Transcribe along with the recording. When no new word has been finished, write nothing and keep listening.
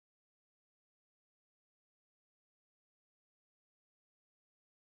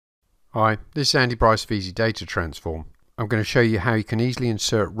Hi, this is Andy Bryce of Easy Data Transform. I'm going to show you how you can easily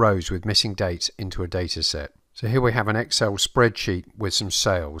insert rows with missing dates into a data set. So here we have an Excel spreadsheet with some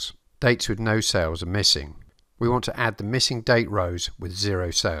sales. Dates with no sales are missing. We want to add the missing date rows with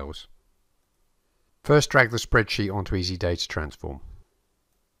 0 sales. First, drag the spreadsheet onto Easy Data Transform.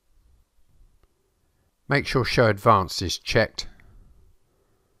 Make sure Show Advanced is checked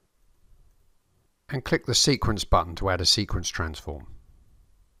and click the Sequence button to add a sequence transform.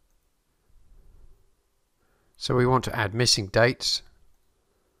 So we want to add missing dates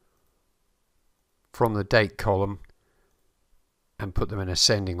from the date column and put them in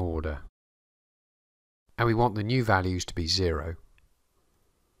ascending order. And we want the new values to be 0.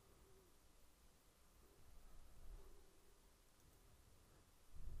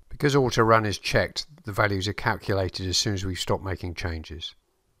 Because Auto Run is checked, the values are calculated as soon as we stop making changes.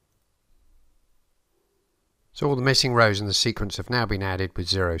 So all the missing rows in the sequence have now been added with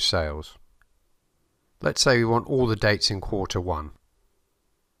 0 sales. Let's say we want all the dates in quarter 1.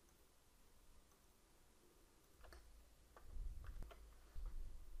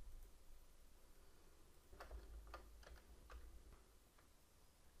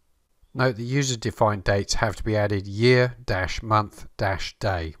 Note that user-defined dates have to be added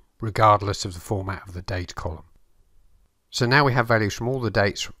year-month-day, regardless of the format of the date column. So now we have values from all the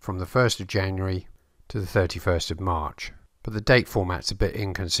dates from the 1st of January to the 31st of March. But the date format's a bit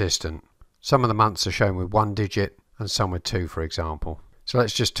inconsistent. Some of the months are shown with 1 digit and some with 2, for example. So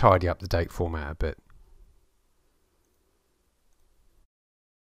let's just tidy up the date format a bit.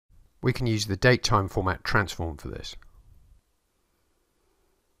 We can use the date-time format transform for this.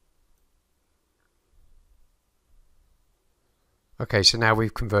 Okay, so now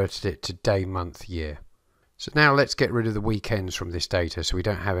we've converted it to day, month, year. So now let's get rid of the weekends from this data so we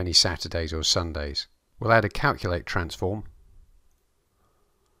don't have any Saturdays or Sundays. We'll add a calculate transform.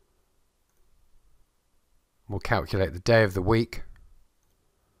 We'll calculate the day of the week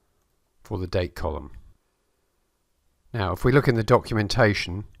for the date column. Now if we look in the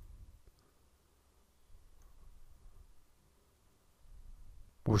documentation,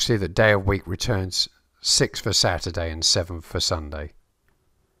 we'll see that day of week returns 6 for Saturday and 7 for Sunday.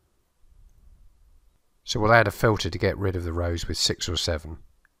 So we'll add a filter to get rid of the rows with 6 or 7.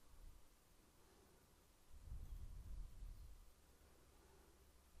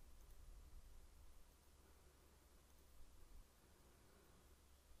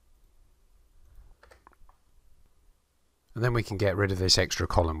 And then we can get rid of this extra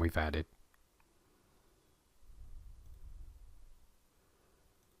column we've added.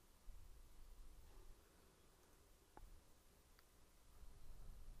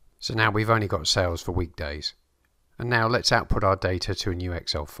 So now we've only got sales for weekdays. And now let's output our data to a new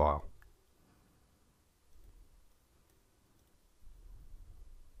Excel file.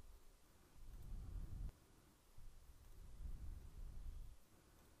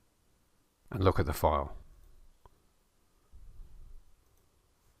 And look at the file.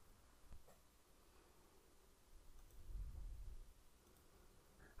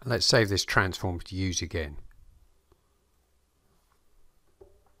 And let's save this transform to use again.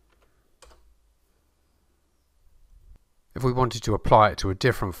 If we wanted to apply it to a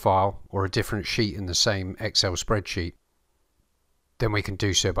different file or a different sheet in the same Excel spreadsheet, then we can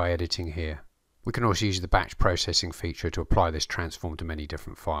do so by editing here. We can also use the batch processing feature to apply this transform to many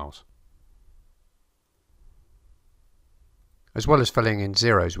different files. As well as filling in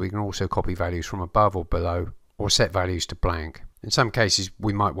zeros, we can also copy values from above or below, or set values to blank. In some cases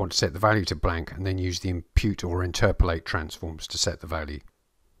we might want to set the value to blank and then use the impute or interpolate transforms to set the value.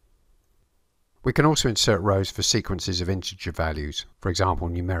 We can also insert rows for sequences of integer values, for example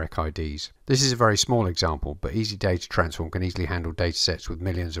numeric IDs. This is a very small example, but Easy Data Transform can easily handle datasets with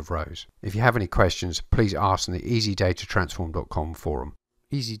millions of rows. If you have any questions, please ask in the easydatatransform.com forum.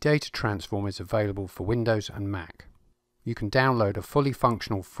 Easy Data Transform is available for Windows and Mac. You can download a fully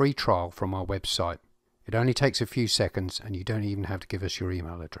functional free trial from our website. It only takes a few seconds and you don't even have to give us your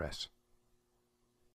email address.